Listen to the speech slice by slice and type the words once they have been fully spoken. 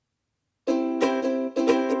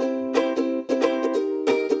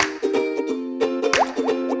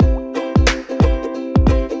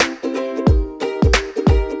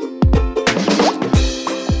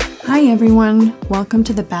everyone. Welcome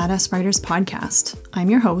to the Badass Writers Podcast. I'm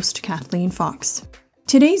your host, Kathleen Fox.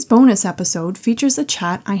 Today's bonus episode features a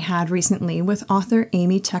chat I had recently with author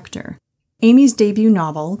Amy Tector. Amy's debut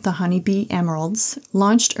novel, The Honeybee Emeralds,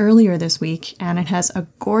 launched earlier this week, and it has a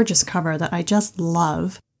gorgeous cover that I just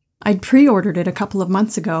love. I'd pre-ordered it a couple of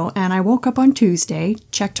months ago, and I woke up on Tuesday,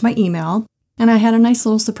 checked my email, and I had a nice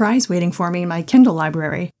little surprise waiting for me in my Kindle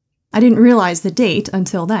library. I didn't realize the date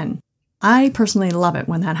until then. I personally love it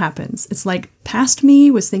when that happens. It's like past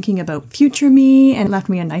me was thinking about future me and left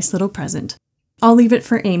me a nice little present. I'll leave it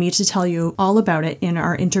for Amy to tell you all about it in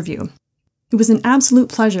our interview. It was an absolute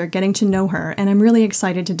pleasure getting to know her, and I'm really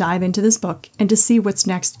excited to dive into this book and to see what's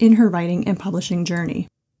next in her writing and publishing journey.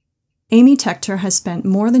 Amy Tector has spent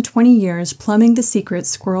more than 20 years plumbing the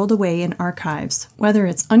secrets squirreled away in archives, whether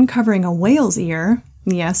it's uncovering a whale's ear,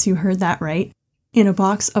 yes, you heard that right, in a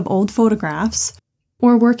box of old photographs,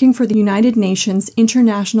 or working for the United Nations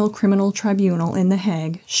International Criminal Tribunal in The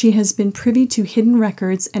Hague. She has been privy to hidden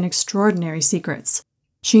records and extraordinary secrets.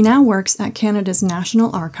 She now works at Canada's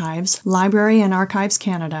National Archives, Library and Archives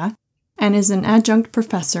Canada, and is an adjunct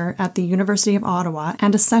professor at the University of Ottawa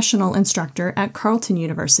and a sessional instructor at Carleton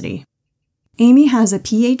University. Amy has a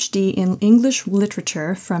PhD in English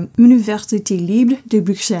literature from Université Libre de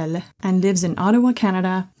Bruxelles and lives in Ottawa,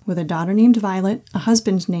 Canada, with a daughter named Violet, a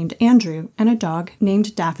husband named Andrew, and a dog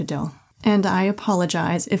named Daffodil. And I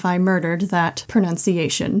apologize if I murdered that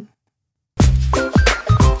pronunciation.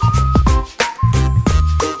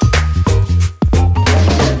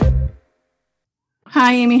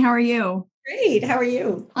 Hi, Amy. How are you? Great. How are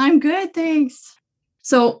you? I'm good, thanks.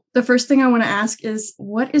 So the first thing I want to ask is,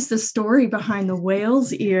 what is the story behind the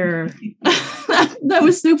whale's ear? That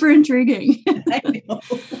was super intriguing. I know.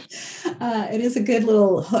 It is a good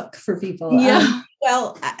little hook for people. Yeah.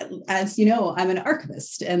 Well, as you know, I'm an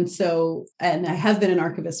archivist. And I have been an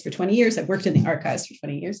archivist for 20 years. I've worked in the archives for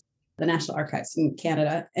 20 years, the National Archives in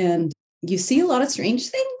Canada. And you see a lot of strange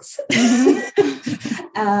things. Mm-hmm.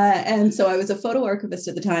 And so I was a photo archivist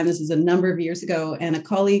at the time. This is a number of years ago. And a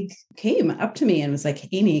colleague came up to me and was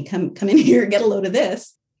like, Amy, come in here, get a load of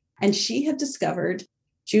this. And she had discovered,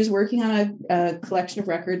 she was working on a collection of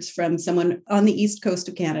records from someone on the east coast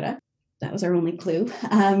of Canada. That was our only clue.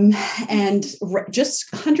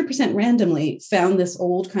 Just 100% randomly found this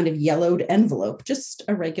old kind of yellowed envelope, just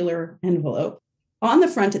a regular envelope. On the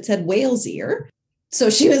front, it said whale's ear. So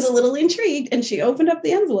she was a little intrigued and she opened up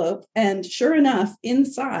the envelope, and sure enough,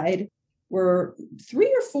 inside were 3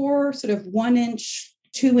 or 4 sort of 1-inch,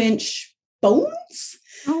 2-inch bones,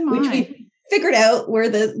 which we figured out were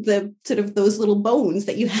the sort of those little bones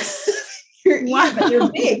that you have in your ear, but they're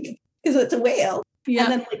big because it's a whale. Yeah.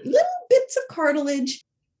 And then like little bits of cartilage.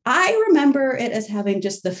 I remember it as having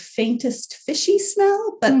just the faintest fishy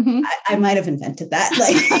smell, but I might have invented that.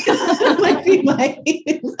 Like that might be my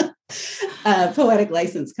poetic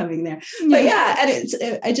license coming there. But yeah, and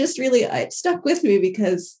it stuck with me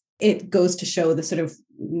because it goes to show the sort of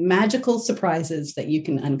magical surprises that you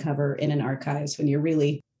can uncover in an archives when you're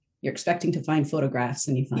expecting to find photographs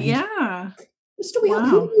and you find just a whale. Wow.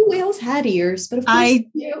 Who knew whales had ears? But of course,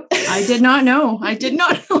 I did not know. I did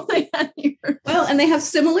not know they had ears. Well, and they have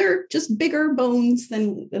similar, just bigger bones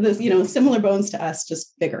than similar bones to us,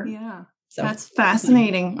 just bigger. Yeah, so that's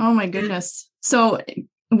fascinating. Oh my goodness. So,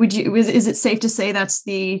 is it safe to say that's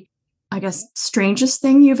the, I guess, strangest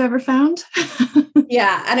thing you've ever found?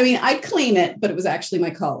 Yeah, and I mean, I claim it, but it was actually my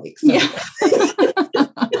colleague. So. Yeah.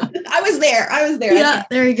 I was there. Yeah,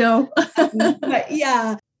 there you go. But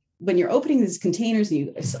yeah. When you're opening these containers,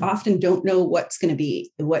 you often don't know what's going to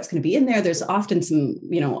be in there. There's often some,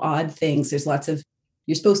 odd things. There's lots of,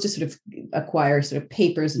 you're supposed to sort of acquire sort of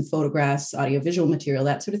papers and photographs, audiovisual material,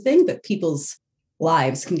 that sort of thing, but people's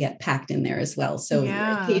lives can get packed in there as well. So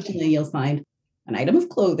occasionally you'll find an item of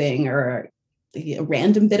clothing or a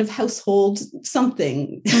random bit of household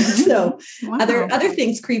something. So other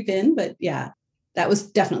things creep in, but yeah, that was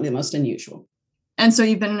definitely the most unusual. And so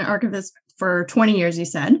you've been an archivist for 20 years, you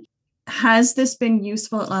said. Has this been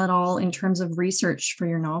useful at all in terms of research for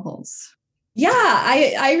your novels? Yeah,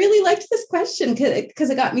 I really liked this question because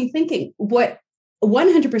it got me thinking what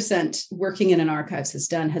 100% working in an archives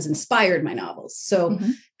has inspired my novels. So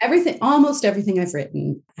almost everything I've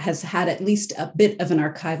written has had at least a bit of an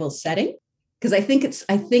archival setting, because I think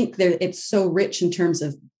it's so rich in terms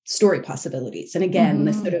of story possibilities. And again,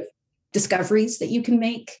 the sort of discoveries that you can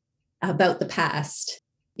make about the past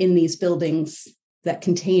in these buildings that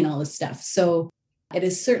contain all this stuff. So it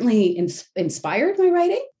has certainly inspired my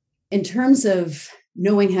writing. In terms of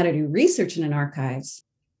knowing how to do research in an archives,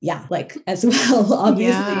 as well,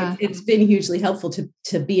 obviously, it's been hugely helpful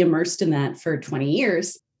to be immersed in that for 20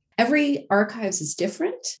 years. every archives is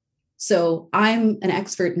different. So I'm an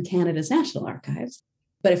expert in Canada's National Archives.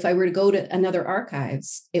 But if I were to go to another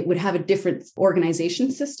archives, it would have a different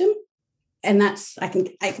organization system. And that's, I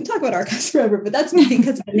can talk about archives forever, but that's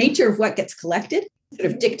because the nature of what gets collected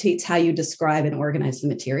sort of dictates how you describe and organize the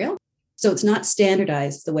material. So it's not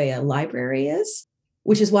standardized the way a library is,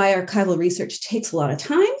 which is why archival research takes a lot of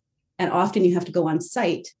time. And often you have to go on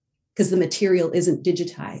site because the material isn't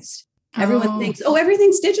digitized. Everyone thinks,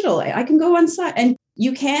 everything's digital. I can go on site. And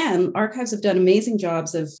you can. Archives have done amazing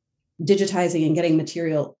jobs of digitizing and getting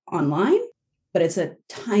material online, but it's a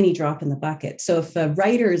tiny drop in the bucket. So if a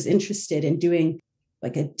writer is interested in doing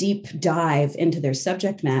like a deep dive into their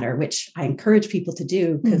subject matter, which I encourage people to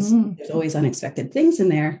do because there's always unexpected things in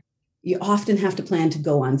there, you often have to plan to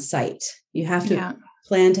go on site. You have to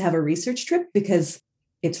plan to have a research trip because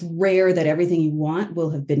it's rare that everything you want will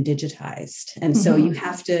have been digitized. And so you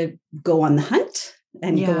have to go on the hunt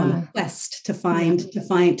and go on the quest to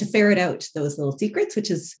ferret out those little secrets, which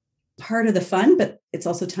is part of the fun, but it's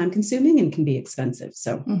also time consuming and can be expensive.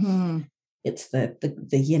 So it's the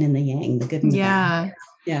yin and the yang, the good and the bad.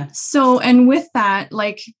 Yeah. So, and with that,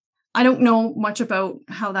 like, I don't know much about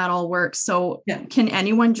how that all works. So can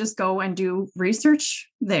anyone just go and do research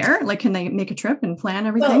there? Like, can they make a trip and plan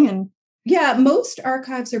everything? Most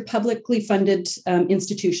archives are publicly funded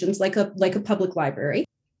institutions like a public library.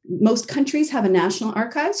 Most countries have a national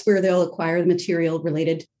archives where they'll acquire the material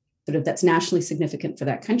related sort of that's nationally significant for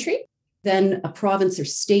that country. Then a province or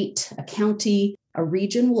state, a county, a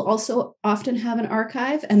region will also often have an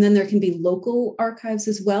archive. And then there can be local archives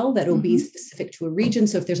as well that will be specific to a region.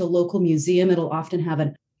 So if there's a local museum, it'll often have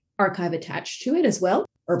an archive attached to it as well,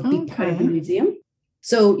 or be part of the museum.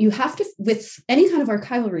 So you have to, with any kind of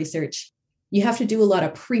archival research, you have to do a lot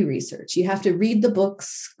of pre-research. You have to read the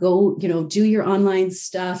books, go, do your online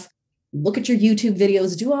stuff, look at your YouTube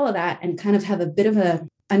videos, do all of that, and kind of have a bit of a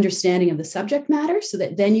understanding of the subject matter so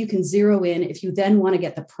that then you can zero in, if you then want to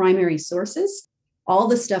get the primary sources, all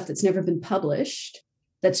the stuff that's never been published,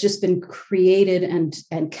 that's just been created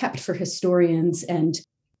and kept for historians and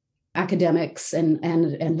academics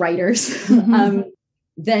and writers,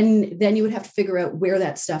 then you would have to figure out where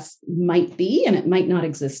that stuff might be, and it might not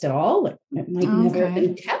exist at all. It might never have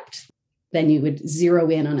been kept. Then you would zero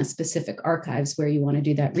in on a specific archives where you want to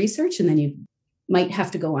do that research, and then you might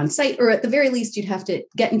have to go on site, or at the very least, you'd have to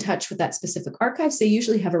get in touch with that specific archives. They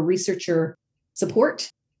usually have a researcher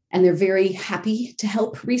support, and they're very happy to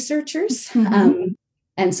help researchers.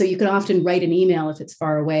 And so you can often write an email if it's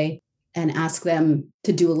far away and ask them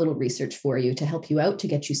to do a little research for you to help you out, to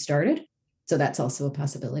get you started. So that's also a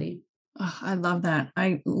possibility. Oh, I love that.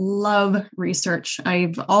 I love research.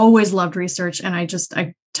 I've always loved research, and I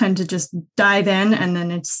tend to just dive in, and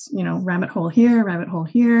then it's, rabbit hole here,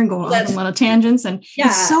 and go on a lot of tangents. And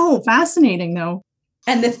it's so fascinating though.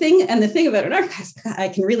 And the thing about an archive, I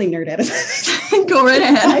can really nerd out of it. Go right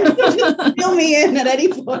ahead. Just fill me in at any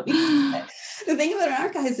point. The thing about an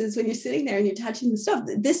archive is when you're sitting there and you're touching the stuff,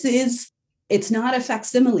 it's not a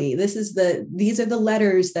facsimile. These are the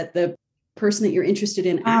letters that the person that you're interested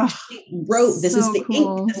in actually wrote. This is the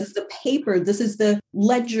ink, this is the paper, this is the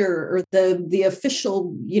ledger, or the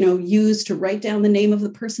official, used to write down the name of the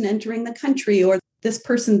person entering the country, or this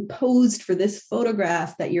person posed for this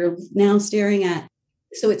photograph that you're now staring at.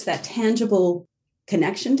 So it's that tangible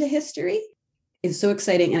connection to history is so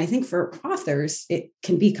exciting. And I think for authors, it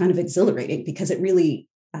can be kind of exhilarating because it really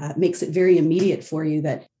makes it very immediate for you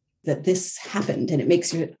that this happened, and it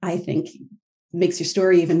makes your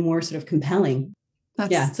story even more sort of compelling. So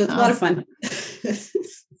it's a lot of fun.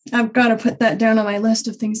 I've got to put that down on my list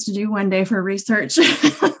of things to do one day for research.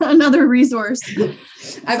 Another resource.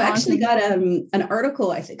 I've actually got an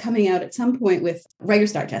article, I think, coming out at some point with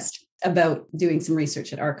Writer's Digest about doing some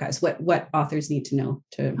research at archives, what authors need to know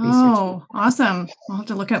to research. Oh, awesome. I'll have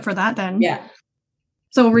to look out for that then. Yeah.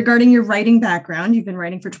 So regarding your writing background, you've been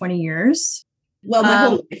writing for 20 years. Well, my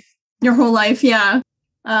whole life. Your whole life, yeah.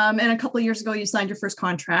 And a couple of years ago, you signed your first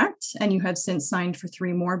contract, and you have since signed for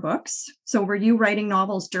 3 more books. So were you writing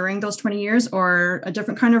novels during those 20 years, or a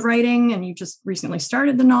different kind of writing, and you just recently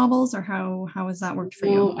started the novels, or how has that worked for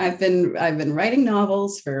you? I've been writing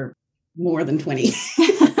novels for more than 20.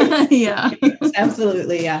 Yeah.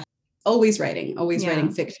 Absolutely. Yeah. Always writing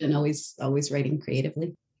fiction, always writing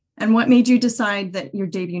creatively. And what made you decide that your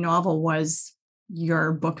debut novel was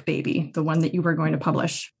your book baby, the one that you were going to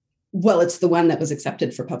publish? Well, it's the one that was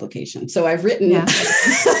accepted for publication. So I've written,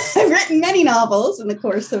 I've written many novels in the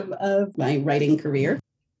course of my writing career.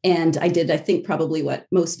 And I think probably what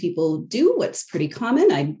most people do, what's pretty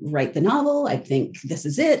common. I write the novel. I think this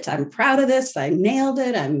is it. I'm proud of this. I nailed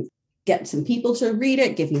it. I'm get some people to read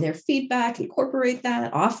it, give me their feedback, incorporate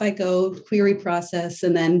that. Off I go, query process,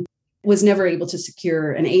 and then was never able to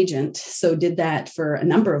secure an agent. So did that for a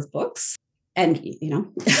number of books. And,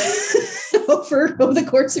 over the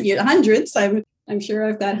course of years, hundreds, I'm sure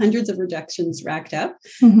I've got hundreds of rejections racked up.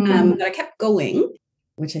 But I kept going,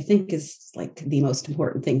 which I think is like the most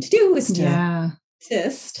important thing to do, is to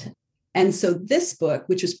persist. And so this book,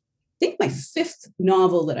 which was, I think, my 5th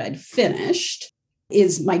novel that I'd finished,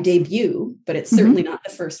 is my debut, but it's certainly not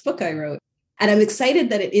the first book I wrote. And I'm excited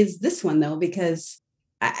that it is this one, though, because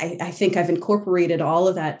I think I've incorporated all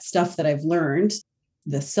of that stuff that I've learned,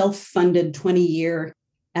 the self-funded 20-year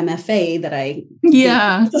MFA that I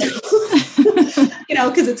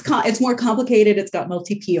because it's more complicated. It's got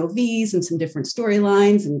multi-POVs and some different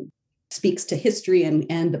storylines and speaks to history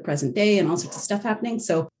and the present day and all sorts of stuff happening.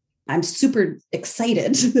 So I'm super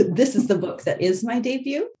excited that this is the book that is my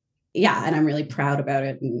debut. Yeah, and I'm really proud about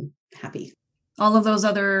it and happy. All of those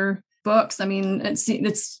other books, I mean,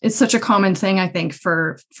 it's such a common thing, I think,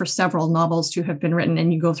 for several novels to have been written,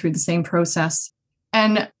 and you go through the same process.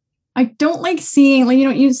 And I don't like seeing,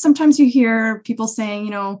 like, sometimes you hear people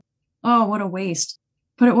saying, oh, what a waste.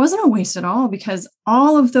 But it wasn't a waste at all, because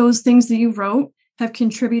all of those things that you wrote have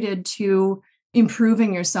contributed to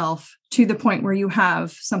improving yourself to the point where you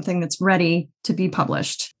have something that's ready to be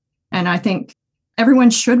published. And I think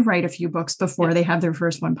everyone should write a few books before they have their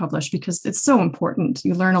first one published, because it's so important.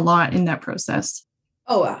 You learn a lot in that process.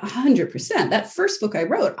 Oh, 100%. That first book I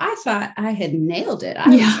wrote, I thought I had nailed it. I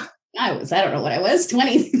don't know what I was,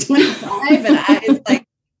 20, 25, and I was like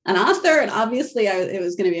an author, and obviously it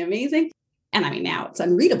was going to be amazing. And I mean, now it's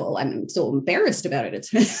unreadable. I'm so embarrassed about it.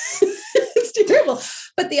 It's it's terrible.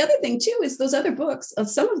 But the other thing too is those other books,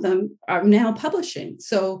 some of them are now publishing.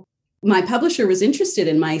 So my publisher was interested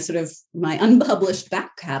in my unpublished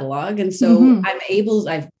back catalog. And so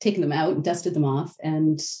I've taken them out and dusted them off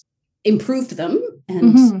and improved them,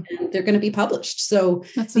 and they're going to be published. So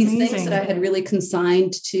that's these amazing. Things that I had really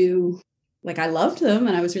consigned to, like, I loved them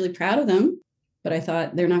and I was really proud of them, but I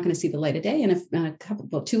thought they're not going to see the light of day. And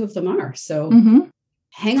two of them are. So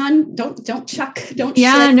hang on, don't chuck, don't.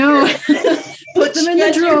 Yeah, no. Put them in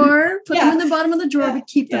the drawer, put them in the bottom of the drawer, but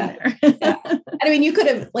keep them there. And I mean, you could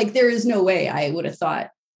have, like, there is no way I would have thought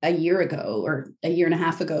a year ago or a year and a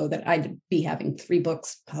half ago that I'd be having 3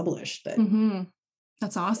 books published, but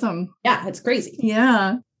that's awesome. Yeah, it's crazy.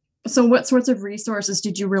 Yeah. So what sorts of resources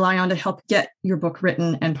did you rely on to help get your book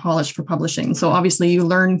written and polished for publishing? So obviously you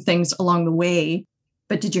learned things along the way,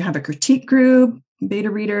 but did you have a critique group, beta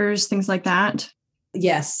readers, things like that?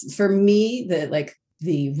 Yes. For me,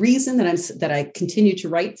 the reason that I continue to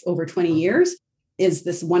write over 20 years is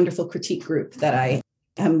this wonderful critique group that I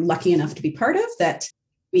am lucky enough to be part of, that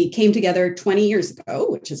we came together 20 years ago,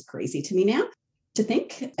 which is crazy to me now to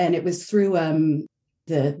think. And it was through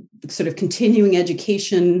the sort of continuing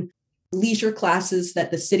education leisure classes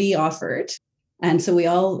that the city offered. And so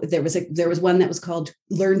there was one that was called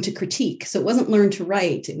Learn to Critique. So it wasn't learn to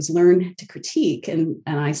write, it was learn to critique. And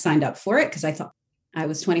I signed up for it because I thought I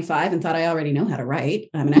was 25 and thought I already know how to write.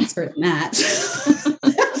 I'm an expert in that.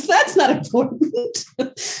 That's not important,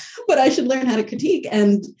 but I should learn how to critique.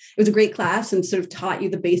 And it was a great class and sort of taught you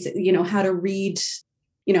the basic, how to read,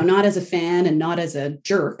 not as a fan and not as a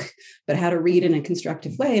jerk, but how to read in a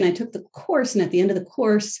constructive way. And I took the course, and at the end of the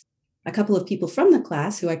course, a couple of people from the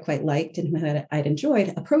class who I quite liked and who I'd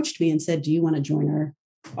enjoyed approached me and said, do you want to join our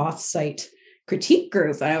off-site critique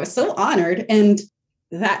group? And I was so honored. And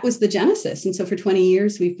that was the genesis. And so for 20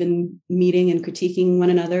 years, we've been meeting and critiquing one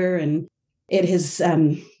another. And it has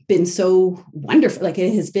been so wonderful. Like,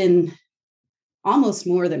 it has been almost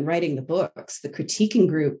more than writing the books, the critiquing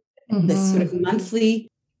group, this sort of monthly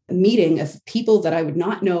meeting of people that I would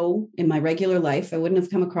not know in my regular life. I wouldn't have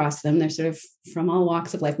come across them. They're sort of from all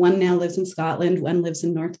walks of life. One now lives in Scotland. One lives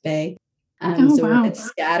in North Bay. We're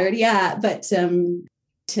scattered. Yeah. But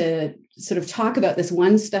to sort of talk about this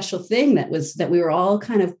one special thing that we were all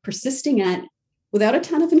kind of persisting at without a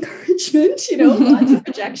ton of encouragement, lots of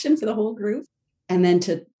rejection for the whole group. And then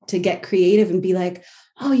to get creative and be like,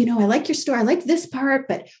 oh, I like your story. I like this part,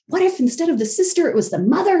 but what if instead of the sister, it was the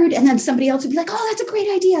mother? And then somebody else would be like, oh, that's a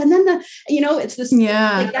great idea. And then it's this,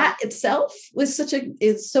 like, that itself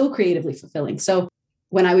is so creatively fulfilling. So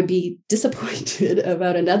when I would be disappointed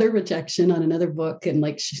about another rejection on another book and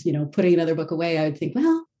putting another book away, I would think,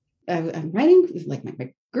 well, I'm writing like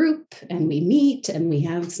my group, and we meet and we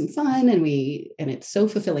have some fun and it's so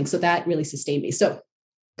fulfilling. So that really sustained me. So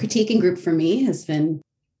critiquing group for me has been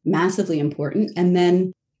massively important. And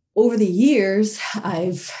then over the years,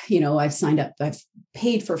 I've signed up, I've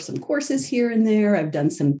paid for some courses here and there. I've done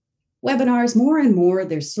some webinars, more and more.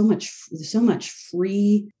 There's so much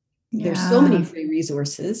free. There's so many free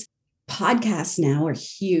resources. Podcasts now are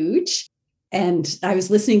huge. And I was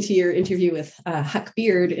listening to your interview with Huck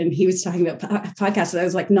Beard, and he was talking about podcasts. And I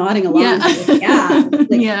was like nodding along. Yeah.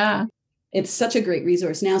 Yeah. It's such a great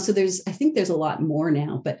resource now. So I think there's a lot more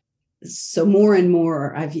now, but so more and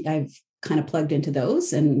more I've kind of plugged into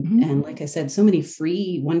those. And like I said, so many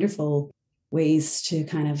free, wonderful ways to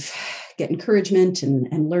kind of get encouragement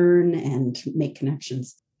and learn and make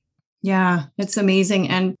connections. Yeah, it's amazing.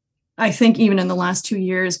 And I think even in the last 2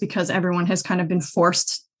 years, because everyone has kind of been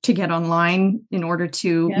forced to get online in order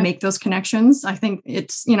to make those connections, I think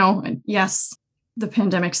it's, yes, the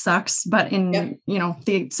pandemic sucks, but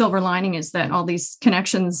the silver lining is that all these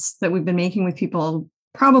connections that we've been making with people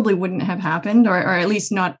probably wouldn't have happened, or at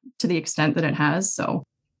least not to the extent that it has. So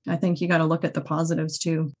I think you got to look at the positives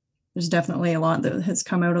too. There's definitely a lot that has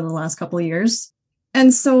come out of the last couple of years.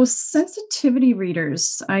 And so sensitivity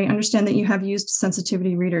readers, I understand that you have used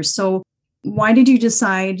sensitivity readers. So why did you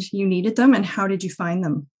decide you needed them, and how did you find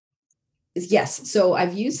them? Yes. So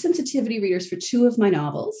I've used sensitivity readers for 2 of my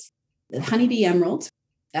novels. The Honeybee Emerald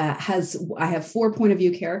I have 4 point of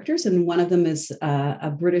view characters, and one of them is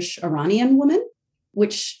a British Iranian woman,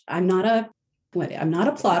 which I'm not a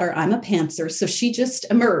plotter, I'm a pantser. So she just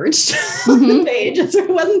emerged on the page. So I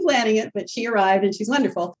wasn't planning it, but she arrived and she's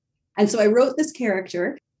wonderful. And so I wrote this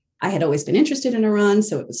character. I had always been interested in Iran,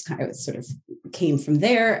 so it sort of came from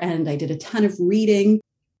there. And I did a ton of reading,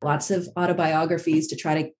 lots of autobiographies to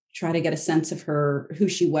try to get a sense of her, who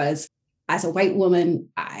she was. As a white woman,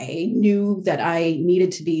 I knew that I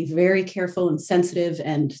needed to be very careful and sensitive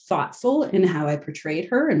and thoughtful in how I portrayed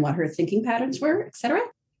her and what her thinking patterns were, et cetera.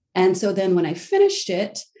 And so then when I finished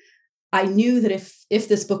it, I knew that if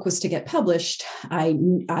this book was to get published, I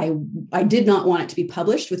did not want it to be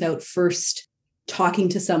published without first talking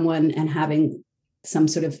to someone and having some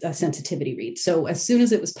sort of a sensitivity read. So as soon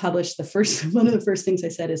as it was published, one of the first things I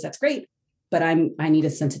said is, that's great, but I need a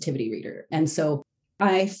sensitivity reader. And so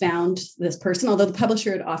I found this person, although the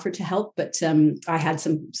publisher had offered to help, but I had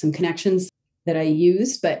some connections that I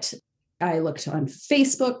used. But I looked on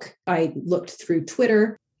Facebook, I looked through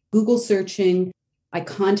Twitter, Google searching. I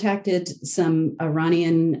contacted some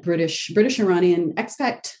British Iranian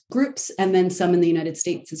expat groups, and then some in the United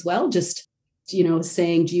States as well, just,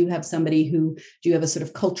 saying, do you have a sort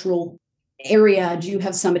of cultural area? Do you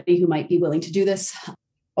have somebody who might be willing to do this?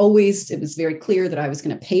 Always, it was very clear that I was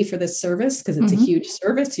going to pay for this service because it's a huge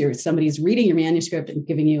service. Somebody's reading your manuscript and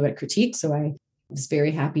giving you a critique. So I was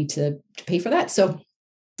very happy to pay for that. So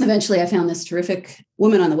eventually I found this terrific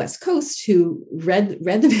woman on the West Coast who read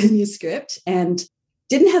the manuscript and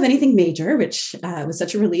didn't have anything major, which was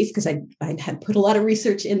such a relief because I had put a lot of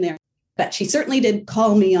research in there. But she certainly did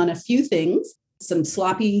call me on a few things, some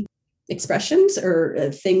sloppy expressions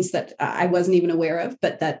or things that I wasn't even aware of,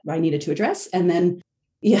 but that I needed to address. And then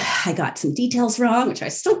I got some details wrong, which I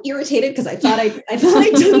was so irritated because I thought I did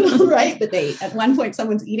it all right. But at one point,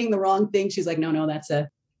 someone's eating the wrong thing. She's like, no,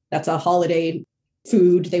 that's a holiday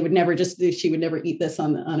food. She would never eat this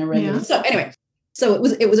on a regular. Yeah. So anyway, so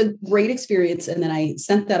it was a great experience. And then I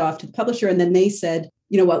sent that off to the publisher, and then they said,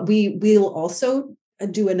 you know what, we'll also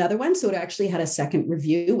do another one. So it actually had a second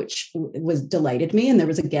review, which delighted me. And there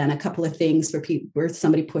was, again, a couple of things where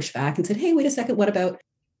somebody pushed back and said, hey, wait a second, what about?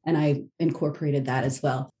 And I incorporated that as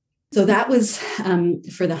well. So that was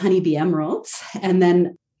for the Honeybee Emeralds. And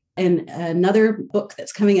then in another book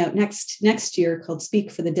that's coming out next year called Speak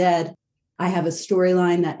for the Dead, I have a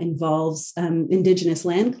storyline that involves Indigenous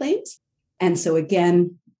land claims. And so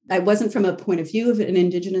again, I wasn't from a point of view of an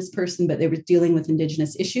Indigenous person, but they were dealing with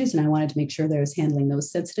Indigenous issues, and I wanted to make sure that I was handling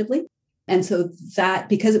those sensitively. And so that,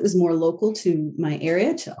 because it was more local to my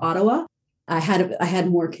area, to Ottawa, I had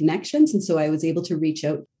more connections. And so I was able to reach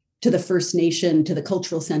out to the First Nation, to the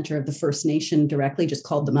cultural center of the First Nation directly, just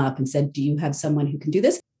called them up and said, do you have someone who can do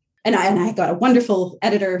this? And I got a wonderful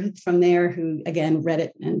editor from there who, again, read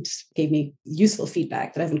it and gave me useful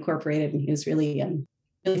feedback that I've incorporated. And he was really,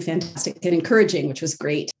 really fantastic and encouraging, which was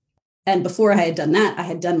great. And before I had done that, I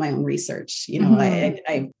had done my own research.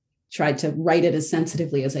 I tried to write it as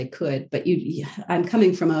sensitively as I could, but I'm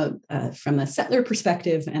coming from a settler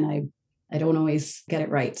perspective, and I don't always get it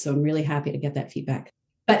right. So I'm really happy to get that feedback.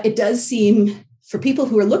 But it does seem, for people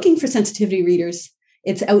who are looking for sensitivity readers,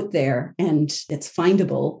 it's out there and it's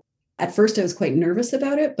findable. At first, I was quite nervous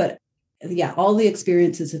about it, but yeah, all the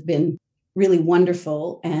experiences have been really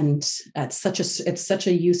wonderful, and it's such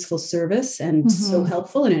a useful service and so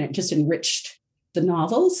helpful, and it just enriched the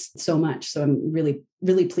novels so much. So I'm really,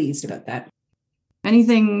 really pleased about that.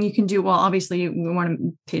 anything you can do. Well, obviously we want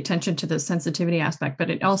to pay attention to the sensitivity aspect, but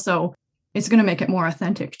it's going to make it more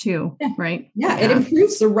authentic too. Yeah. Right. Yeah. It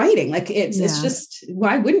improves the writing. Like it's Yeah. just,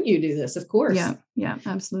 why wouldn't you do this? Of course. Yeah. Yeah,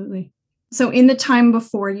 absolutely. So in the time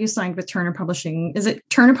before you signed with Turner Publishing, is it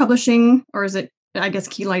Turner Publishing or is it, I guess,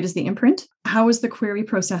 Keylight is the imprint? How was the query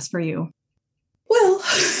process for you? Well,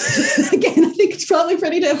 again, I think it's probably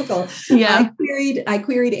pretty difficult. Yeah. I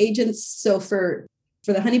queried agents. So for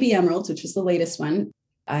the Honeybee Emeralds, which was the latest one,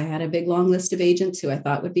 I had a big long list of agents who I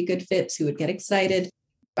thought would be good fits, who would get excited.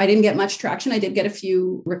 I didn't get much traction. I did get a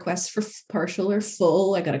few requests for partial or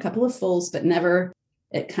full. I got a couple of fulls, but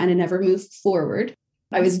it kind of never moved forward.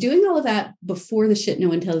 I was doing all of that before the shit no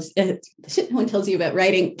one tells you about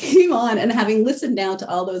writing came on, and having listened now to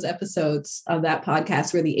all those episodes of that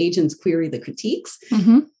podcast where the agents query the critiques.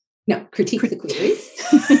 Mm-hmm. No, critique the queries.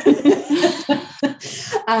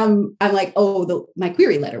 I'm like, my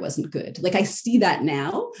query letter wasn't good. Like I see that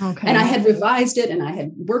now. Okay. And I had revised it and I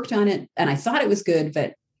had worked on it and I thought it was good,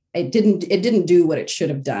 but it didn't do what it should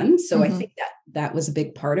have done. So I think that was a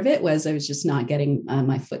big part of it, was I was just not getting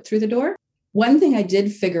my foot through the door. One thing I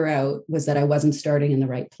did figure out was that I wasn't starting in the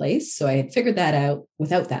right place. So I had figured that out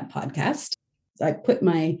without that podcast. So I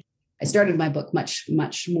started my book much,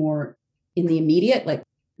 much more in the immediate, like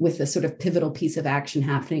with a sort of pivotal piece of action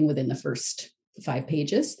happening within the first 5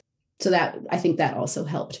 pages. So that, I think that also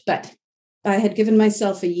helped. But I had given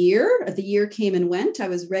myself a year. The year came and went. I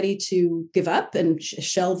was ready to give up and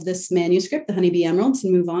shelve this manuscript, the Honeybee Emeralds,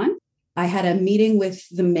 and move on. I had a meeting with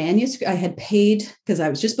the manuscript. I had paid, because I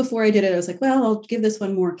was just before I did it, I was like, well, I'll give this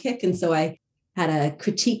one more kick. And so I had a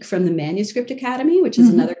critique from the Manuscript Academy, which is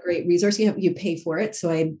another great resource. You pay for it. So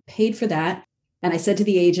I paid for that. And I said to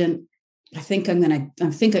the agent, I think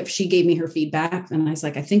if she gave me her feedback, and I was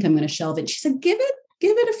like, I think I'm going to shelve it. She said, give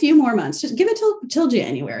it a few more months, just give it till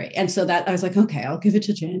January. And so that I was like, okay, I'll give it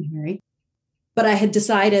to January. But I had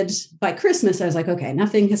decided by Christmas, I was like, okay,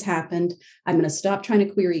 nothing has happened. I'm going to stop trying to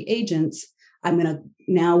query agents. I'm going to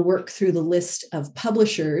now work through the list of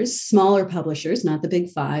publishers, smaller publishers, not the big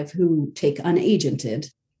 5, who take unagented.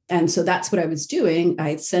 And so that's what I was doing.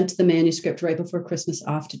 I sent the manuscript right before Christmas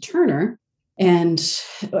off to Turner. And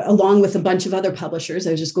along with a bunch of other publishers,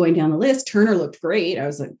 I was just going down the list. Turner looked great. I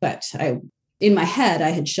was like, in my head,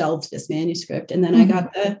 I had shelved this manuscript. And then I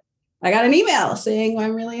got an email saying, well,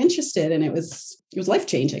 I'm really interested. And it was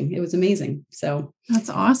life-changing. It was amazing. So that's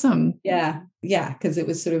awesome. Yeah. Yeah. Cause it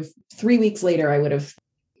was sort of 3 weeks later, I would have.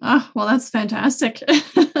 Well, that's fantastic.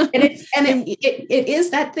 It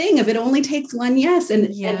is that thing of it only takes one yes.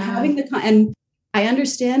 And having and I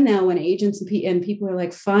understand now when agents and people are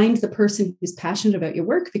like, find the person who's passionate about your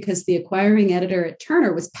work, because the acquiring editor at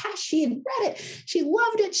Turner was passionate. She had read it. She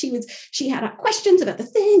loved it. She had questions about the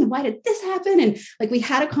thing. And why did this happen? And like, we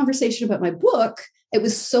had a conversation about my book. It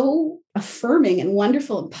was so affirming and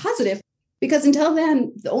wonderful and positive, because until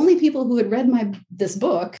then, the only people who had read this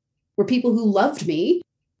book were people who loved me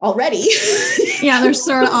already. Yeah, they're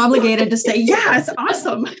sort of obligated to say, yeah, it's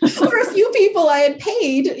awesome. Or a few people I had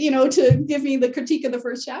paid, to give me the critique of the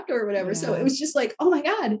first chapter or whatever. Yeah. So it was just like, oh my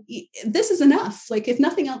God, this is enough. Like if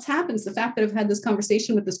nothing else happens, the fact that I've had this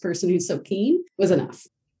conversation with this person who's so keen was enough.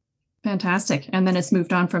 Fantastic. And then it's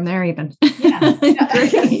moved on from there even. Yeah.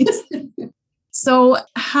 Great. So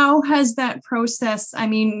how has that process, I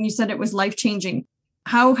mean, you said it was life-changing.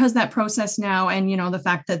 How has that process now, and the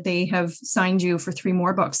fact that they have signed you for 3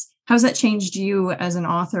 more books, how's that changed you as an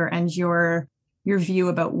author and your view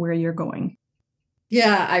about where you're going?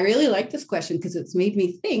 Yeah, I really like this question because it's made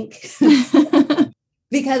me think.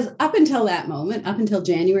 Because up until that moment, up until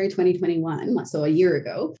January 2021, so a year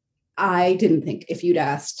ago, I didn't think, if you'd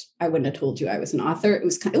asked, I wouldn't have told you I was an author.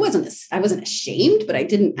 I wasn't ashamed, but I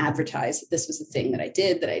didn't advertise that this was the thing that I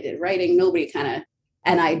did writing. Nobody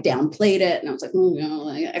and I downplayed it. And I was like,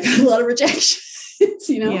 I got a lot of rejections,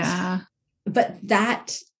 Yeah. But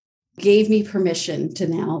that gave me permission to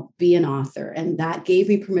now be an author. And that gave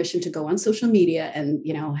me permission to go on social media and,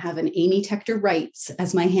 have an Amy Tector Writes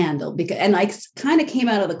as my handle. And I kind of came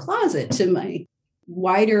out of the closet to my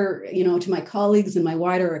wider, to my colleagues and my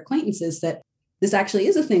wider acquaintances that this actually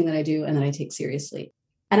is a thing that I do and that I take seriously.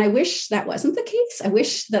 And I wish that wasn't the case. I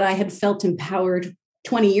wish that I had felt empowered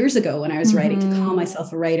 20 years ago when I was writing to call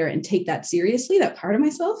myself a writer and take that seriously, that part of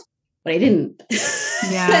myself, but I didn't.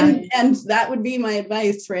 Yeah. and that would be my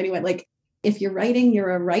advice for anyone. Like, if you're writing, you're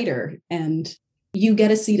a writer and you get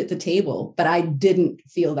a seat at the table, but I didn't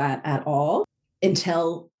feel that at all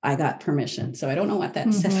until I got permission. So I don't know what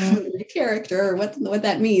that says from the character or what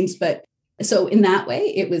that means, but so in that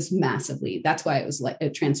way, it was massively, that's why it was like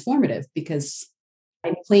transformative, because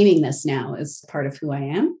I'm claiming this now as part of who I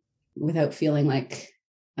am. without feeling like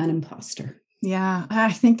an imposter. Yeah,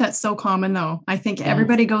 I think that's so common though. I think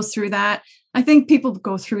everybody goes through that. I think people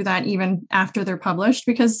go through that even after they're published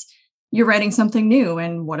because you're writing something new.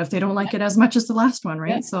 And what if they don't like it as much as the last one,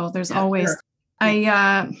 right? So there's always,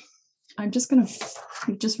 sure. I'm just going to,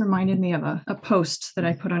 you just reminded me of a post that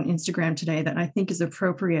I put on Instagram today that I think is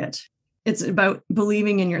appropriate. It's about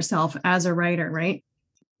believing in yourself as a writer, right?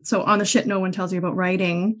 So on the Shit No One Tells You About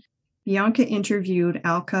Writing, Bianca interviewed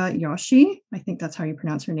Alka Yoshi. I think that's how you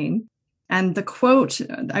pronounce her name. And the quote,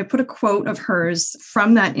 I put a quote of hers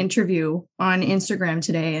from that interview on Instagram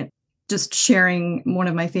today, just sharing one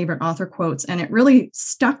of my favorite author quotes. And it really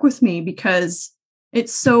stuck with me because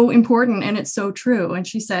it's so important and it's so true. And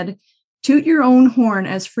she said, toot your own horn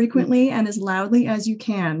as frequently and as loudly as you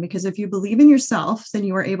can, because if you believe in yourself, then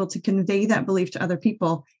you are able to convey that belief to other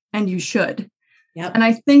people, and you should. Yep. And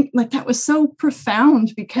I think like that was so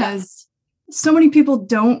profound because so many people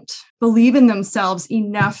don't believe in themselves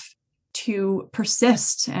enough to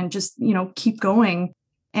persist and just, keep going.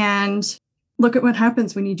 And look at what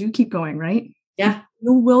happens when you do keep going, right? Yeah.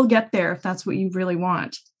 You will get there if that's what you really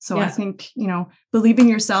want. So I think, believe in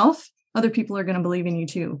yourself, other people are going to believe in you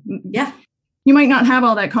too. Yeah. You might not have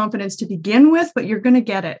all that confidence to begin with, but you're going to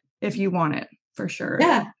get it if you want it, for sure.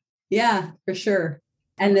 Yeah. Yeah, for sure.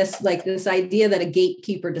 And this idea that a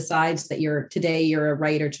gatekeeper decides that you're a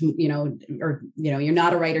writer you're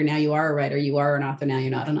not a writer. Now you are a writer. You are an author. Now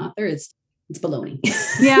you're not an author. It's baloney.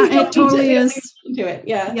 Yeah, it totally is. Do it.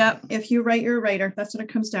 Yeah. Yeah. If you write, you're a writer. That's what it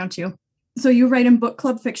comes down to. So you write in book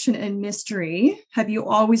club fiction and mystery. Have you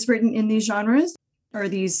always written in these genres? Are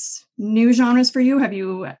these new genres for you?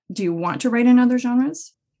 Do you want to write in other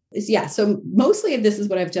genres? Yeah. So mostly this is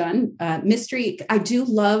what I've done. Mystery. I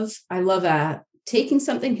love taking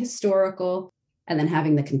something historical and then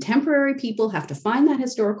having the contemporary people have to find that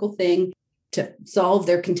historical thing to solve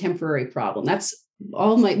their contemporary problem. That's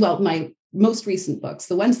all my most recent books,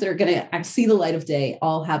 the ones that are going to see the light of day,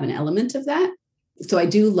 all have an element of that. So I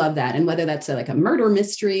do love that. And whether that's like a murder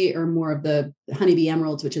mystery or more of the Honeybee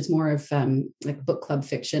Emeralds, which is more of like book club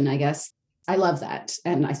fiction, I guess, I love that.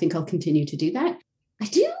 And I think I'll continue to do that. I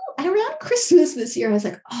do. Around Christmas this year, I was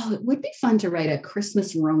like, oh, it would be fun to write a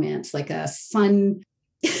Christmas romance, like a fun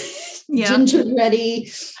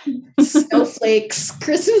ginger-ready snowflakes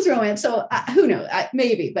Christmas romance. So who knows?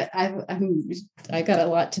 Maybe, but I got a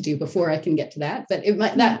lot to do before I can get to that. But it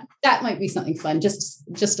might that might be something fun,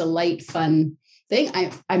 just a light, fun thing.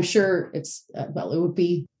 I'm sure it's it would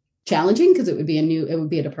be challenging because it would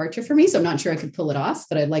be a departure for me. So I'm not sure I could pull it off,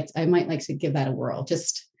 but I might like to give that a whirl.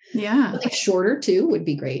 Like shorter too would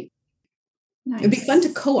be great. Nice. It'd be fun to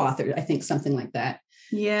co-author, I think, something like that.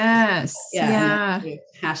 Yes. Yeah.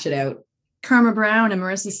 Hash it out. Karma Brown and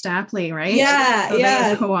Marissa Stapley, right? Yeah. So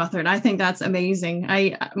they co-authored. I think that's amazing.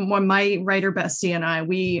 My writer bestie and I,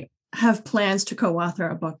 we have plans to co-author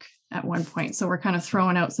a book at one point. So we're kind of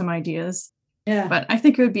throwing out some ideas. Yeah. But I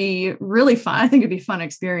think it would be really fun. I think it'd be a fun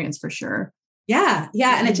experience for sure. Yeah.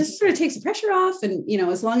 Yeah. And it just sort of takes the pressure off. And,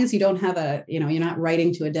 as long as you don't have you're not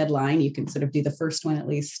writing to a deadline, you can sort of do the first one at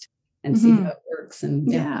least and see how it works.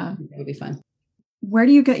 And it would be fun. Where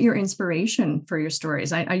do you get your inspiration for your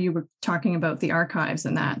stories? You were talking about the archives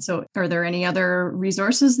and that. So are there any other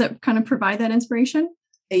resources that kind of provide that inspiration?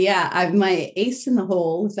 Yeah. I've my ace in the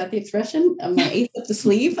hole. Is that the expression? My ace up the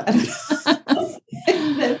sleeve. I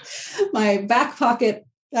don't know. My back pocket.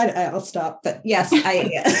 I'll stop. But yes,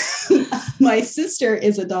 my sister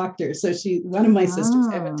is a doctor. So one of my sisters,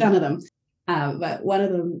 I have a ton of them. But one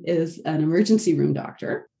of them is an emergency room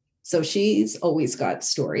doctor. So she's always got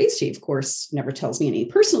stories. She, of course, never tells me any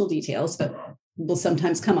personal details, but will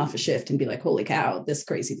sometimes come off a shift and be like, holy cow, this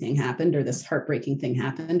crazy thing happened, or this heartbreaking thing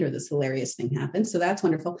happened, or this hilarious thing happened. So that's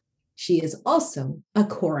wonderful. She is also a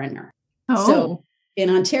coroner. Oh. So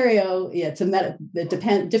in Ontario, it's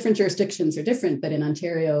different jurisdictions are different, but in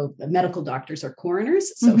Ontario, medical doctors are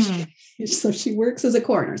coroners. So she works as a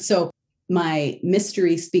coroner. So my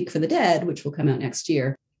mystery Speak for the Dead, which will come out next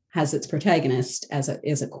year, has its protagonist as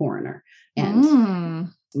a coroner. And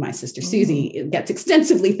my sister Susie gets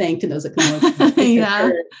extensively thanked in those acknowledgements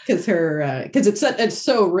because it's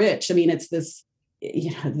so rich. I mean, it's this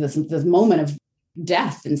moment of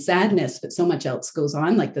death and sadness, but so much else goes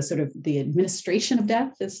on. Like the administration of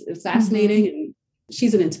death is fascinating. And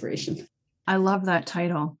she's an inspiration. I love that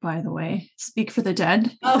title, by the way. Speak for the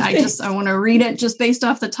Dead. Oh, I want to read it just based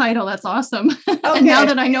off the title. That's awesome. Okay. And now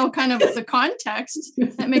that I know kind of the context,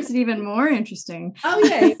 that makes it even more interesting.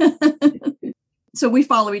 Okay. So we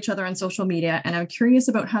follow each other on social media, and I'm curious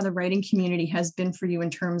about how the writing community has been for you in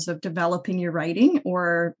terms of developing your writing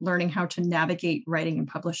or learning how to navigate writing and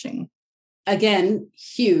publishing. again,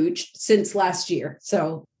 huge since last year.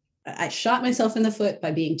 So I shot myself in the foot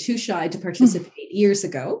by being too shy to participate years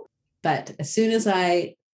ago. But as soon as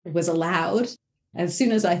I was allowed, as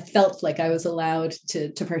soon as I felt like I was allowed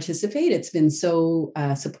to participate, it's been so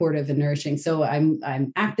supportive and nourishing. So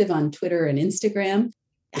I'm active on Twitter and Instagram.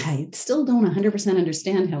 I still don't 100%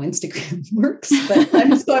 understand how Instagram works, but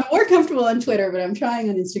I'm more comfortable on Twitter, but I'm trying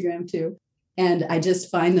on Instagram too. And I just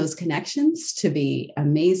find those connections to be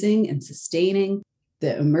amazing and sustaining.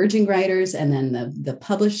 The emerging writers and then the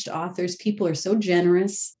published authors, people are so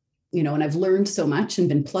generous, and I've learned so much and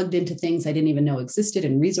been plugged into things I didn't even know existed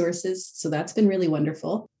and resources. So that's been really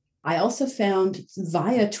wonderful. I also found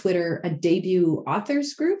via Twitter a debut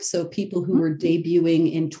authors group. So people who were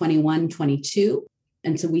debuting in 21, 22.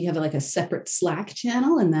 And so we have like a separate Slack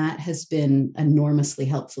channel, and that has been enormously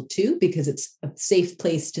helpful too, because it's a safe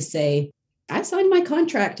place to say, I signed my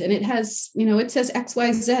contract and it has, it says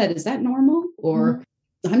XYZ. Is that normal? Or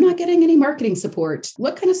I'm not getting any marketing support.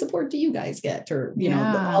 What kind of support do you guys get? Or,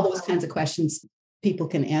 all those kinds of questions people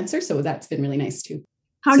can answer. So that's been really nice too.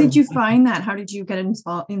 How did you find that? How did you get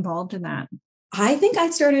involved in that? I think I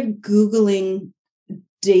started Googling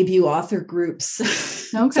debut author groups,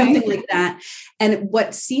 something like that. And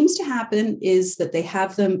what seems to happen is that they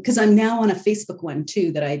have them, because I'm now on a Facebook one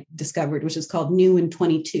too that I discovered, which is called New in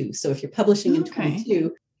 22. So if you're publishing in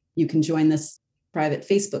 22, you can join this private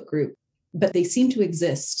Facebook group, but they seem to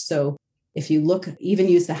exist. So if you look, even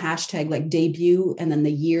use the hashtag like debut and then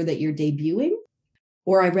the year that you're debuting,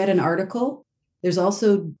 or I read an article, there's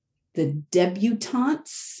also the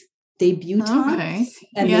debutantes. And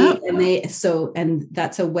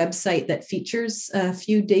that's a website that features a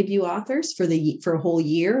few debut authors for a whole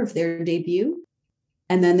year of their debut.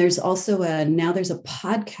 And then there's also there's a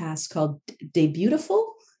podcast called Debutiful,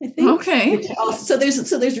 I think. Okay. So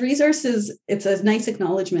there's resources. It's a nice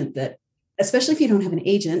acknowledgement that, especially if you don't have an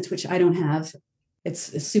agent, which I don't have,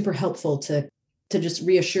 it's super helpful to just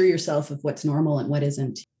reassure yourself of what's normal and what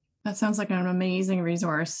isn't. That sounds like an amazing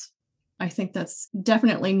resource. I think that's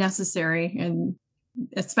definitely necessary, and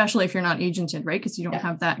especially if you're not agented, right? Because you don't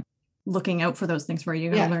have that looking out for those things for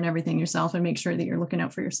you. You got to learn everything yourself and make sure that you're looking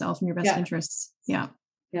out for yourself and your best interests. Yeah.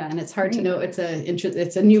 Yeah. And it's hard to know. It's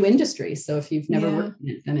a new industry. So if you've never worked in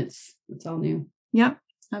it, then it's all new. Yep,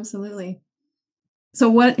 absolutely. So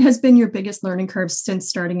what has been your biggest learning curve since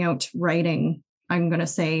starting out writing? I'm going to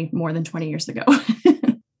say more than 20 years ago.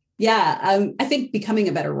 I think becoming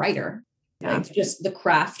a better writer. Like just the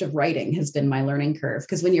craft of writing has been my learning curve.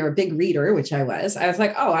 Because when you're a big reader, which I was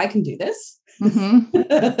like, oh, I can do this. And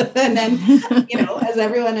then, as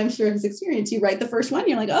everyone I'm sure has experienced, you write the first one,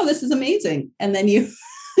 you're like, oh, this is amazing. And then you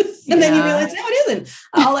then you realize, no, it isn't.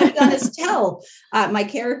 All I've done is tell. My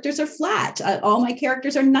characters are flat. All my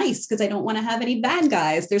characters are nice because I don't want to have any bad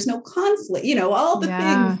guys. There's no conflict, all the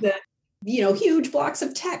things that, huge blocks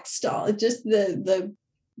of text, all just the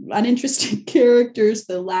uninteresting characters,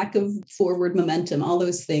 the lack of forward momentum, all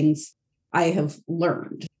those things I have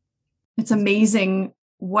learned. It's amazing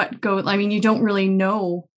you don't really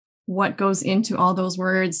know what goes into all those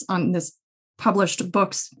words on this published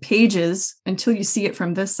book's pages until you see it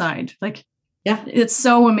from this side. It's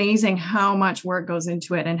so amazing how much work goes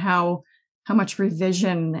into it and how much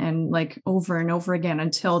revision and over and over again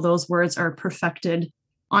until those words are perfected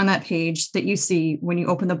on that page that you see when you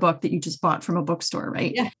open the book that you just bought from a bookstore,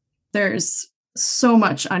 right? Yeah. There's so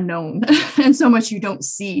much unknown and so much you don't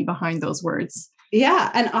see behind those words. Yeah.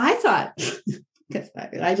 And I thought,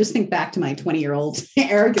 I just think back to my 20-year-old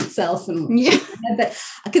arrogant self. And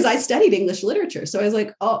because I studied English literature. So I was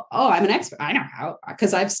like, oh, I'm an expert. I know how,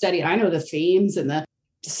 because I know the themes and the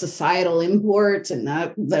societal import and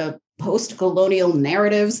the post-colonial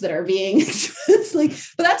narratives that are being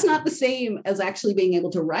but that's not the same as actually being able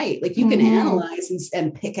to write. You can analyze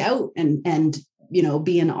and pick out and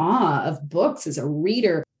be in awe of books as a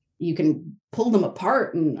reader. You can pull them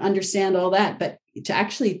apart and understand all that, but to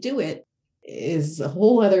actually do it is a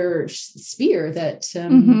whole other sphere that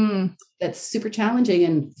that's super challenging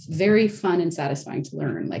and very fun and satisfying to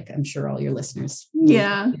learn. I'm sure all your listeners.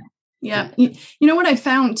 Yeah. You know what I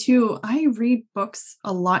found too? I read books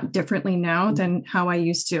a lot differently now than how I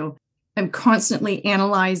used to. I'm constantly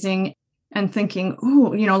analyzing and thinking,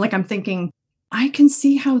 I'm thinking, I can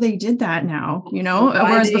see how they did that now,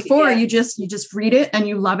 whereas before you just read it and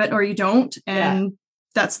you love it or you don't. And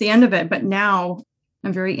that's the end of it. But now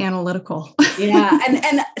I'm very analytical.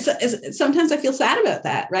 And so, sometimes I feel sad about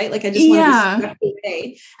that, right? I just want to be swept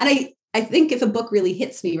away. And I think if a book really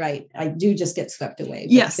hits me right, I do just get swept away.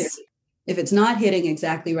 But yes. If it's not hitting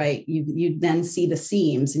exactly right, you then see the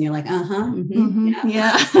seams and you're like, I know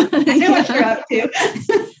what you're up to.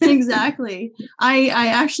 Exactly. I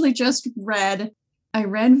actually just I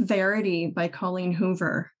read Verity by Colleen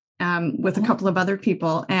Hoover with a couple of other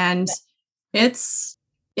people, and it's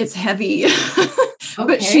heavy.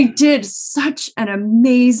 But she did such an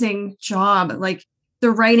amazing job. Like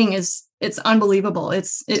the writing it's unbelievable.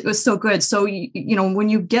 It was so good. So you know, when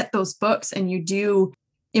you get those books and you do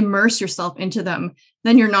immerse yourself into them,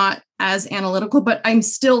 then you're not as analytical, but I'm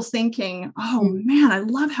still thinking, oh man, I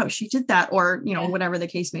love how she did that, or, you know, whatever the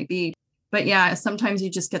case may be. But yeah, sometimes you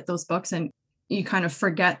just get those books and you kind of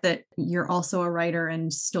forget that you're also a writer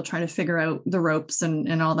and still trying to figure out the ropes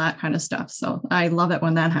and all that kind of stuff. So I love it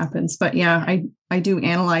when that happens. But yeah, I do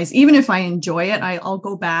analyze. Even if I enjoy it, I'll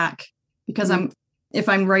go back because if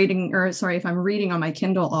I'm reading on my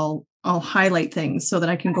Kindle, I'll highlight things so that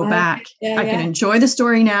I can go back. I can enjoy the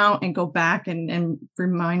story now and go back and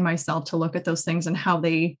remind myself to look at those things and how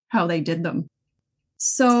they did them.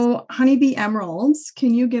 So Honeybee Emeralds,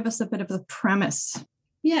 can you give us a bit of the premise?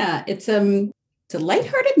 Yeah, it's a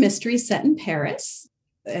lighthearted mystery set in Paris,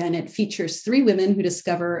 and it features 3 women who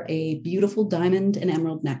discover a beautiful diamond and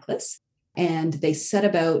emerald necklace, and they set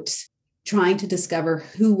about trying to discover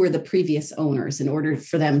who were the previous owners in order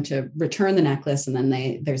for them to return the necklace. And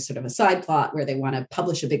then there's sort of a side plot where they want to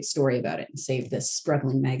publish a big story about it and save this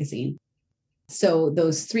struggling magazine. So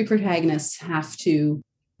those 3 protagonists have to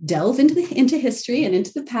delve into history and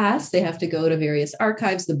into the past. They have to go to various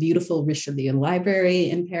archives, the beautiful Richelieu Library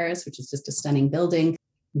in Paris, which is just a stunning building,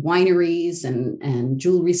 wineries and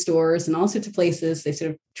jewelry stores and all sorts of places. They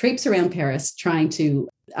sort of traipse around Paris trying to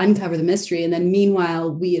uncover the mystery. And then meanwhile,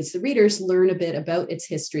 we as the readers learn a bit about its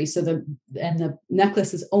history. So the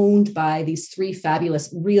necklace is owned by these 3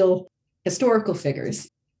 fabulous real historical figures.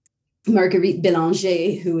 Marguerite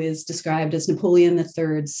Bélanger, who is described as Napoleon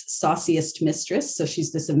III's sauciest mistress. So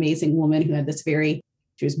she's this amazing woman who had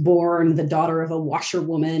she was born the daughter of a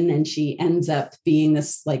washerwoman, and she ends up being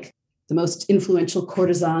this like the most influential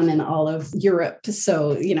courtesan in all of Europe.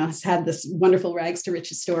 So, you know, has had this wonderful rags to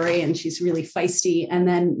riches story, and she's really feisty. And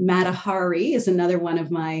then Mata Hari is another one of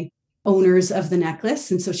my owners of the necklace.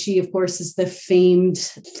 And so she, of course, is the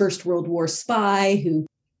famed First World War spy who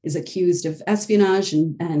is accused of espionage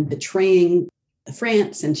and betraying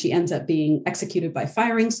France. And she ends up being executed by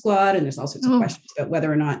firing squad. And there's all sorts of questions about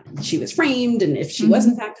whether or not she was framed and if she was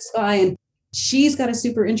in fact a spy. And she's got a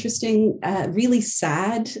super interesting, really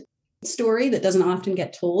sad story that doesn't often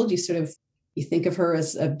get told. You think of her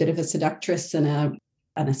as a bit of a seductress and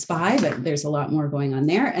a spy, but there's a lot more going on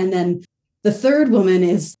there. And then the third woman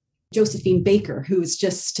is Josephine Baker, who is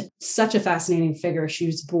just such a fascinating figure. She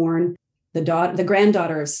was born the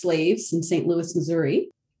granddaughter of slaves in St. Louis, Missouri,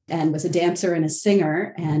 and was a dancer and a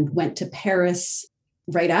singer, and went to Paris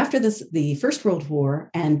right after the First World War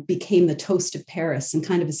and became the toast of Paris, and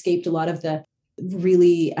kind of escaped a lot of the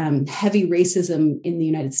really heavy racism in the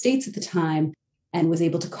United States at the time, and was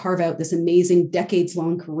able to carve out this amazing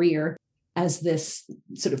decades-long career as this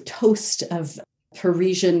sort of toast of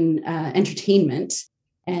Parisian entertainment.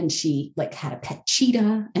 And she had a pet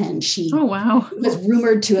cheetah, and she was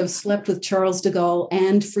rumored to have slept with Charles de Gaulle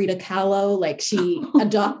and Frida Kahlo. She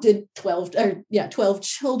adopted 12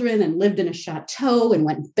 children and lived in a chateau and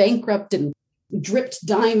went bankrupt and dripped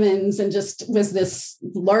diamonds and just was this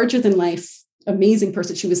larger than life, amazing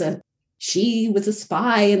person. She was a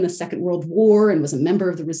spy in the Second World War and was a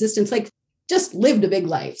member of the resistance, just lived a big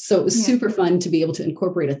life. So it was super fun to be able to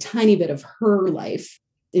incorporate a tiny bit of her life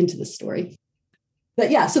into the story. But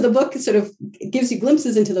yeah, so the book sort of gives you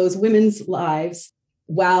glimpses into those women's lives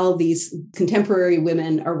while these contemporary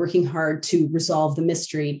women are working hard to resolve the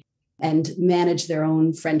mystery and manage their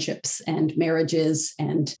own friendships and marriages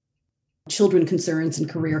and children concerns and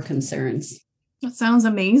career concerns. That sounds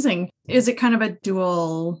amazing. Is it kind of a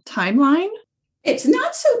dual timeline? It's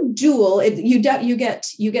not so dual. You get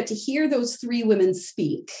to hear those 3 women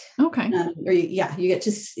speak. Okay. You get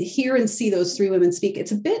to hear and see those 3 women speak.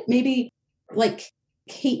 It's a bit maybe like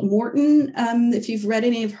Kate Morton, if you've read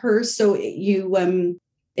any of hers. So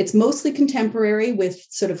it's mostly contemporary with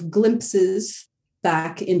sort of glimpses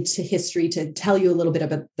back into history to tell you a little bit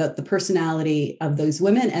about the personality of those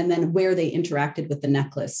women and then where they interacted with the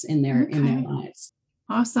necklace in their lives.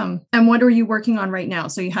 Awesome. And what are you working on right now?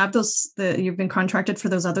 So you have you've been contracted for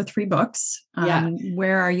those other 3 books.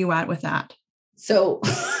 Where are you at with that? So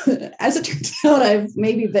as it turns out, I've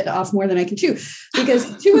maybe bit off more than I can chew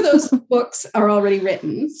because 2 of those books are already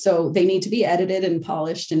written. So they need to be edited and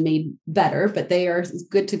polished and made better, but they are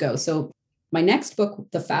good to go. So my next book,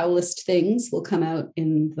 The Foulest Things, will come out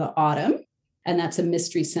in the autumn. And that's a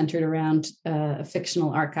mystery centered around fictional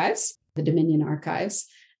archives, the Dominion archives.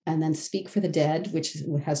 and then Speak for the Dead, which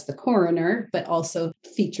has the coroner, but also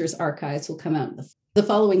features archives, will come out the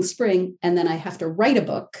following spring. And then I have to write a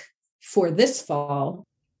book for this fall,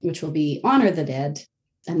 which will be Honor the Dead.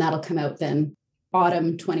 And that'll come out then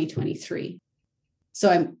autumn 2023. So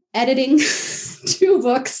I'm editing 2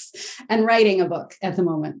 books and writing a book at the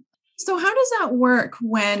moment. So how does that work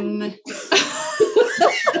when...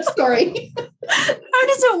 Sorry. How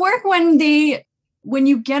does it work when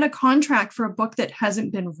you get a contract for a book that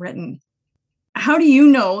hasn't been written? How do you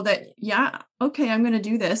know that, yeah, okay, I'm going to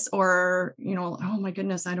do this? Or, oh my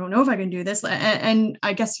goodness, I don't know if I can do this. And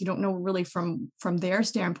I guess you don't know really from their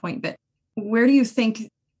standpoint, but where do you think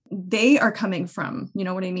they are coming from? You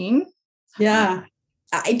know what I mean? Yeah.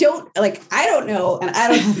 I don't know. And I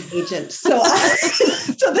don't have an agent. So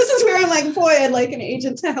this is where I'm like, boy, I'd like an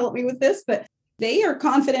agent to help me with this, but they are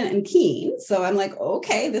confident and keen. So I'm like,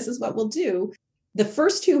 okay, this is what we'll do. The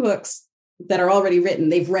first 2 books that are already written,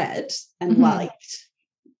 they've read and liked.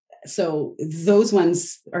 So those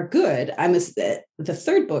ones are good. The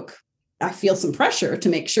 3rd book, I feel some pressure to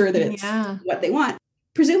make sure that it's what they want.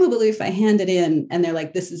 Presumably, if I hand it in and they're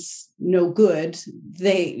like, this is no good,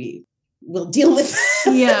 they will deal with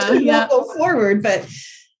it. We'll go forward. But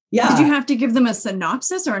yeah. Did you have to give them a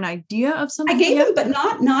synopsis or an idea of something? I gave them, but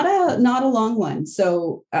not a long one.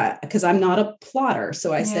 So, because I'm not a plotter.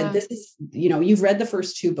 So I said, this is, you've read the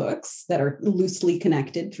first 2 books that are loosely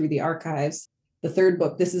connected through the archives. The 3rd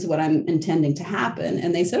book, this is what I'm intending to happen.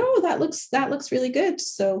 And they said, oh, that looks really good.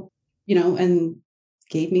 So, and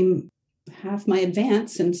gave me half my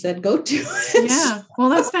advance and said, go do it. Yeah. Well,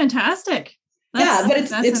 that's fantastic. But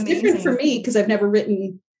it's different for me because I've never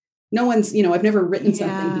written. I've never written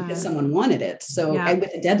something because someone wanted it. So I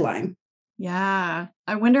with a deadline. Yeah.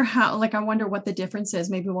 I wonder what the difference is.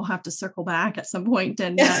 Maybe we'll have to circle back at some point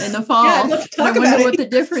in the fall. I'd love to talk I wonder about what the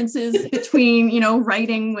difference is between,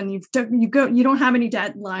 writing when you don't have any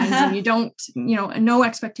deadlines and you don't, no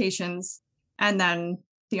expectations. And then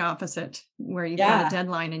the opposite where you've got a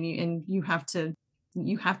deadline and you have to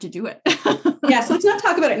do it. So let's not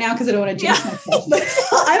talk about it now because I don't want to jinx myself. But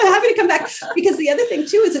I'm happy to come back because the other thing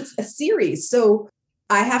too is it's a series. So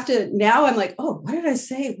I have to now. I'm like, oh, what did I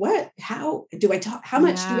say? What? How do I talk? How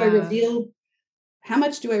much do I reveal? How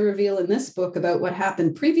much do I reveal in this book about what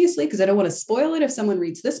happened previously? Because I don't want to spoil it if someone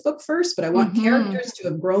reads this book first. But I want characters to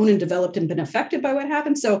have grown and developed and been affected by what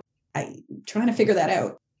happened. So I'm trying to figure that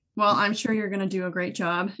out. Well, I'm sure you're going to do a great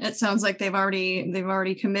job. It sounds like they've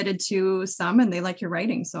already committed to some and they like your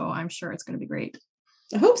writing. So I'm sure it's going to be great.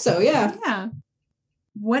 I hope so. Yeah. Yeah.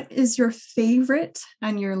 What is your favorite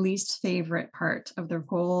and your least favorite part of the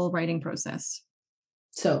whole writing process?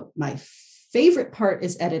 So my favorite part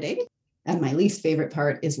is editing and my least favorite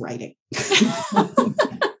part is writing.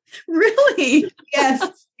 Really?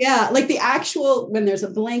 Yes. Yeah. Like the actual, when there's a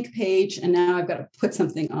blank page and now I've got to put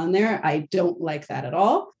something on there. I don't like that at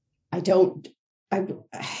all.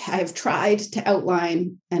 I've tried to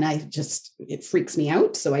outline and it freaks me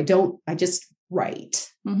out. So I just write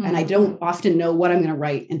and I don't often know what I'm going to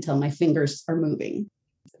write until my fingers are moving.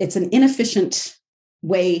 It's an inefficient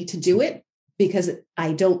way to do it because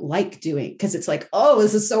I don't like doing, because it's like, oh,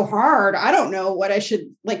 this is so hard. I don't know what I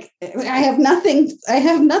should like. I have nothing.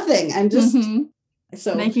 I'm just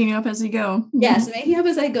so making up as you go. Yes. Making up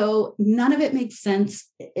as I go. None of it makes sense.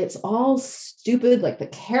 It's all stupid. Like the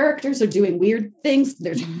characters are doing weird things.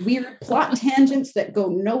 There's weird plot tangents that go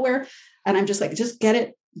nowhere. And I'm just like, just get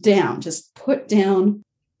it down. Just put down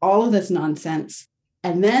all of this nonsense.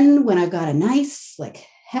 And then when I've got a nice, like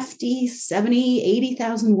hefty 70,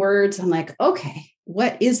 80,000 words, I'm like, okay,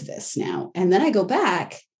 what is this now? And then I go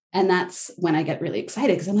back and that's when I get really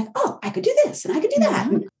excited because I'm like, oh, I could do this and I could do that.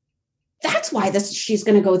 And that's why she's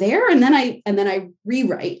going to go there. And then I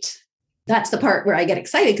rewrite. That's the part where I get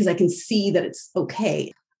excited because I can see that it's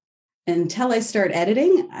okay. Until I start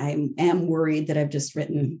editing, I am worried that I've just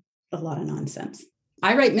written a lot of nonsense.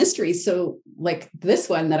 I write mysteries. So like this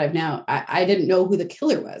one that I didn't know who the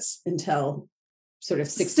killer was until sort of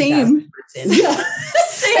 60,000 words in. Yeah.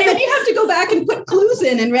 And then you have to go back and put clues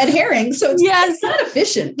in and red herrings. So it's not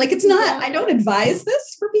efficient. Like it's not, I don't advise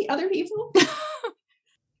this for other people.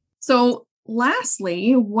 So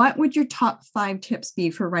lastly, what would your top 5 tips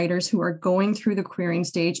be for writers who are going through the querying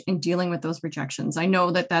stage and dealing with those rejections? I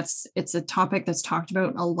know that it's a topic that's talked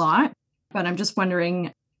about a lot, but I'm just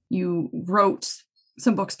wondering, you wrote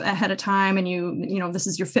some books ahead of time and this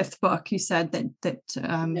is your 5th book. You said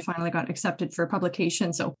that finally got accepted for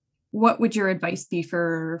publication. So what would your advice be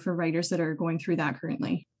for writers that are going through that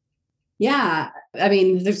currently? Yeah. I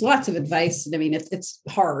mean, there's lots of advice. I mean, it's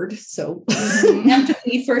hard. So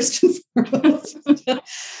empathy first and foremost.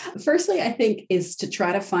 Firstly, I think is to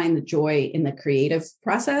try to find the joy in the creative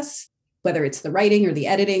process, whether it's the writing or the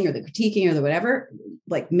editing or the critiquing or the whatever,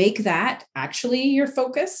 like make that actually your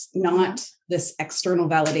focus, not this external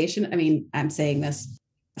validation. I mean, I'm saying this.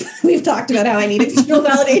 We've talked about how I need external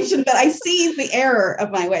validation, but I see the error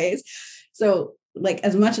of my ways. So like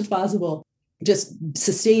as much as possible, just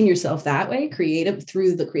sustain yourself that way, creative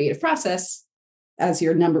through the creative process as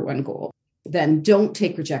your number one goal. Then don't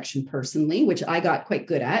take rejection personally, which I got quite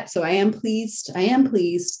good at. So I am pleased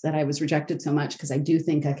that I was rejected so much because I do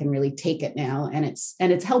think I can really take it now. And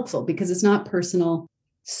it's helpful because it's not personal,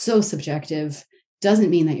 so subjective.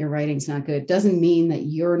 Doesn't mean that your writing's not good. Doesn't mean that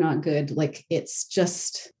you're not good. Like it's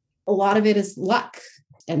just a lot of it is luck.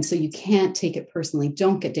 And so you can't take it personally.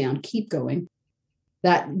 Don't get down, keep going.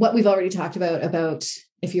 That what we've already talked about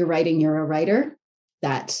if you're writing, you're a writer,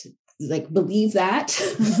 that like believe that,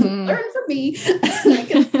 learn from me. Like,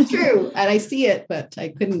 it's true. And I see it, but I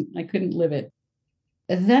couldn't live it.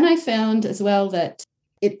 And then I found as well that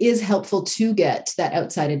it is helpful to get that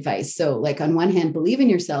outside advice. So like on one hand, believe in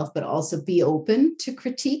yourself, but also be open to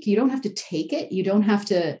critique. You don't have to take it. You don't have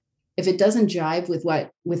to, if it doesn't jive with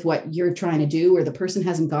what you're trying to do, or the person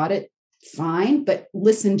hasn't got it, fine, but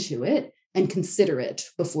listen to it and consider it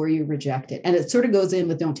before you reject it. And it sort of goes in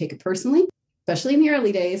with don't take it personally, especially in the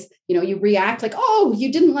early days. You know, you react like, oh,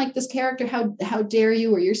 you didn't like this character. How dare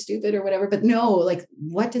you, or you're stupid or whatever. But no, like,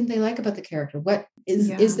 what didn't they like about the character? What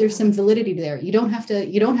is there some validity there? You don't have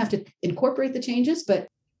to incorporate the changes, but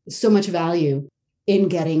so much value in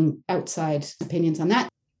getting outside opinions on that.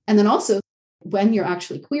 And then also when you're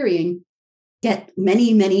actually querying, get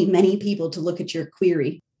many, many, many people to look at your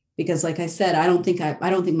query. Because like I said, I don't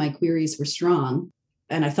think my queries were strong,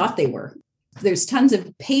 and I thought they were. There's tons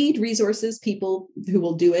of paid resources, people who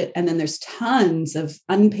will do it. And then there's tons of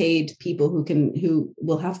unpaid people who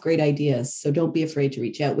will have great ideas. So don't be afraid to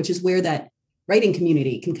reach out, which is where that writing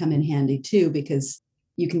community can come in handy too, because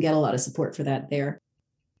you can get a lot of support for that there.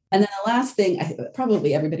 And then the last thing,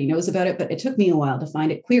 probably everybody knows about it, but it took me a while to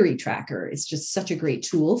find it. Query Tracker is just such a great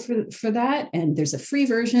tool for that. And there's a free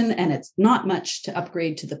version, and it's not much to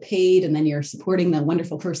upgrade to the paid. And then you're supporting the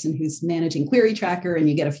wonderful person who's managing Query Tracker, and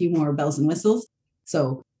you get a few more bells and whistles.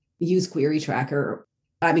 So use Query Tracker.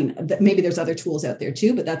 I mean, maybe there's other tools out there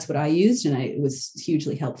too, but that's what I used, and it was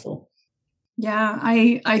hugely helpful. Yeah,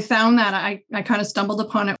 I found that I kind of stumbled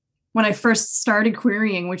upon it when I first started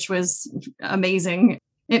querying, which was amazing.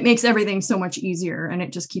 It makes everything so much easier, and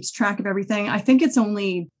it just keeps track of everything. I think it's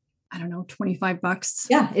only, I don't know,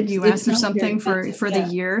 $25 US or something for the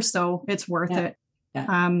year. So it's worth it.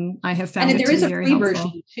 Yeah. I have found and it there is a free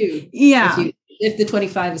version too. Yeah. If the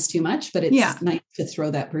 25 is too much, but it's nice to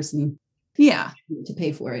throw that person to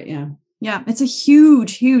pay for it. Yeah. Yeah. It's a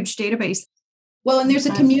huge, huge database. Well, and there's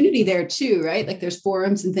a community there too, right? Like there's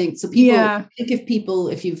forums and things. So people, I think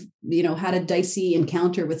if you've, had a dicey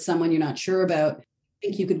encounter with someone you're not sure about, I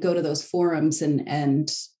think you could go to those forums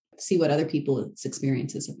and see what other people's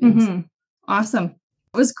experiences have been. Mm-hmm. Awesome.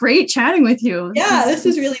 It was great chatting with you. This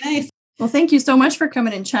is really nice. Well, thank you so much for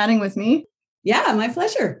coming and chatting with me. Yeah, my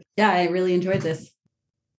pleasure. Yeah, I really enjoyed this.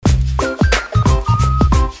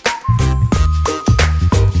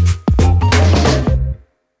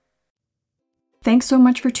 Thanks so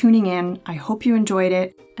much for tuning in. I hope you enjoyed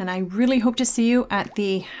it. And I really hope to see you at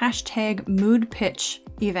the #MoodPitch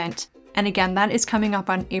event. And again, that is coming up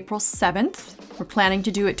on April 7th. We're planning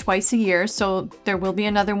to do it twice a year, so there will be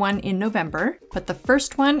another one in November. But the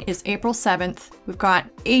first one is April 7th. We've got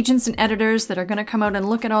agents and editors that are going to come out and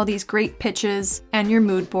look at all these great pitches and your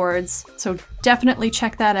mood boards. So definitely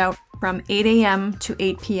check that out from 8 a.m. to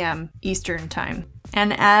 8 p.m. Eastern Time.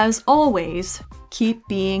 And as always, keep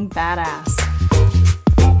being badass.